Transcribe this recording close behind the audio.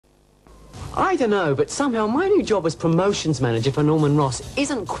I don't know, but somehow my new job as promotions manager for Norman Ross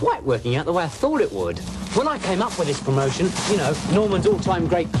isn't quite working out the way I thought it would. When I came up with this promotion, you know, Norman's all-time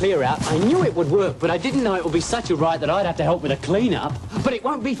great clear-out, I knew it would work, but I didn't know it would be such a riot that I'd have to help with a clean-up. But it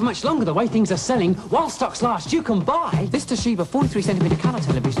won't be for much longer the way things are selling. While stocks last, you can buy this Toshiba 43cm colour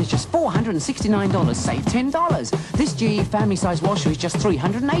television is just $469, save $10. This GE family-size washer is just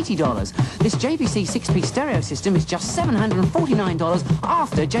 $380. This JVC 6-piece stereo system is just $749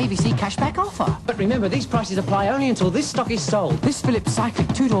 after JVC cashback offer. But remember, these prices apply only until this stock is sold. This Philips Cyclic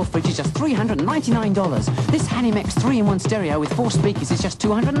 2-door fridge is just $399. This Hanimex 3-in-1 stereo with 4 speakers is just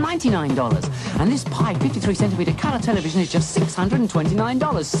 $299. And this Pi 53cm colour television is just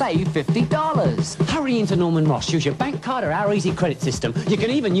 $629, save $50. Hurry into Norman Ross, use your bank card or our easy credit system. You can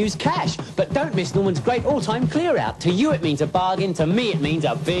even use cash. But don't miss Norman's great all-time clear-out. To you it means a bargain, to me it means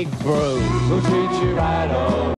a big brew. We'll treat you right on.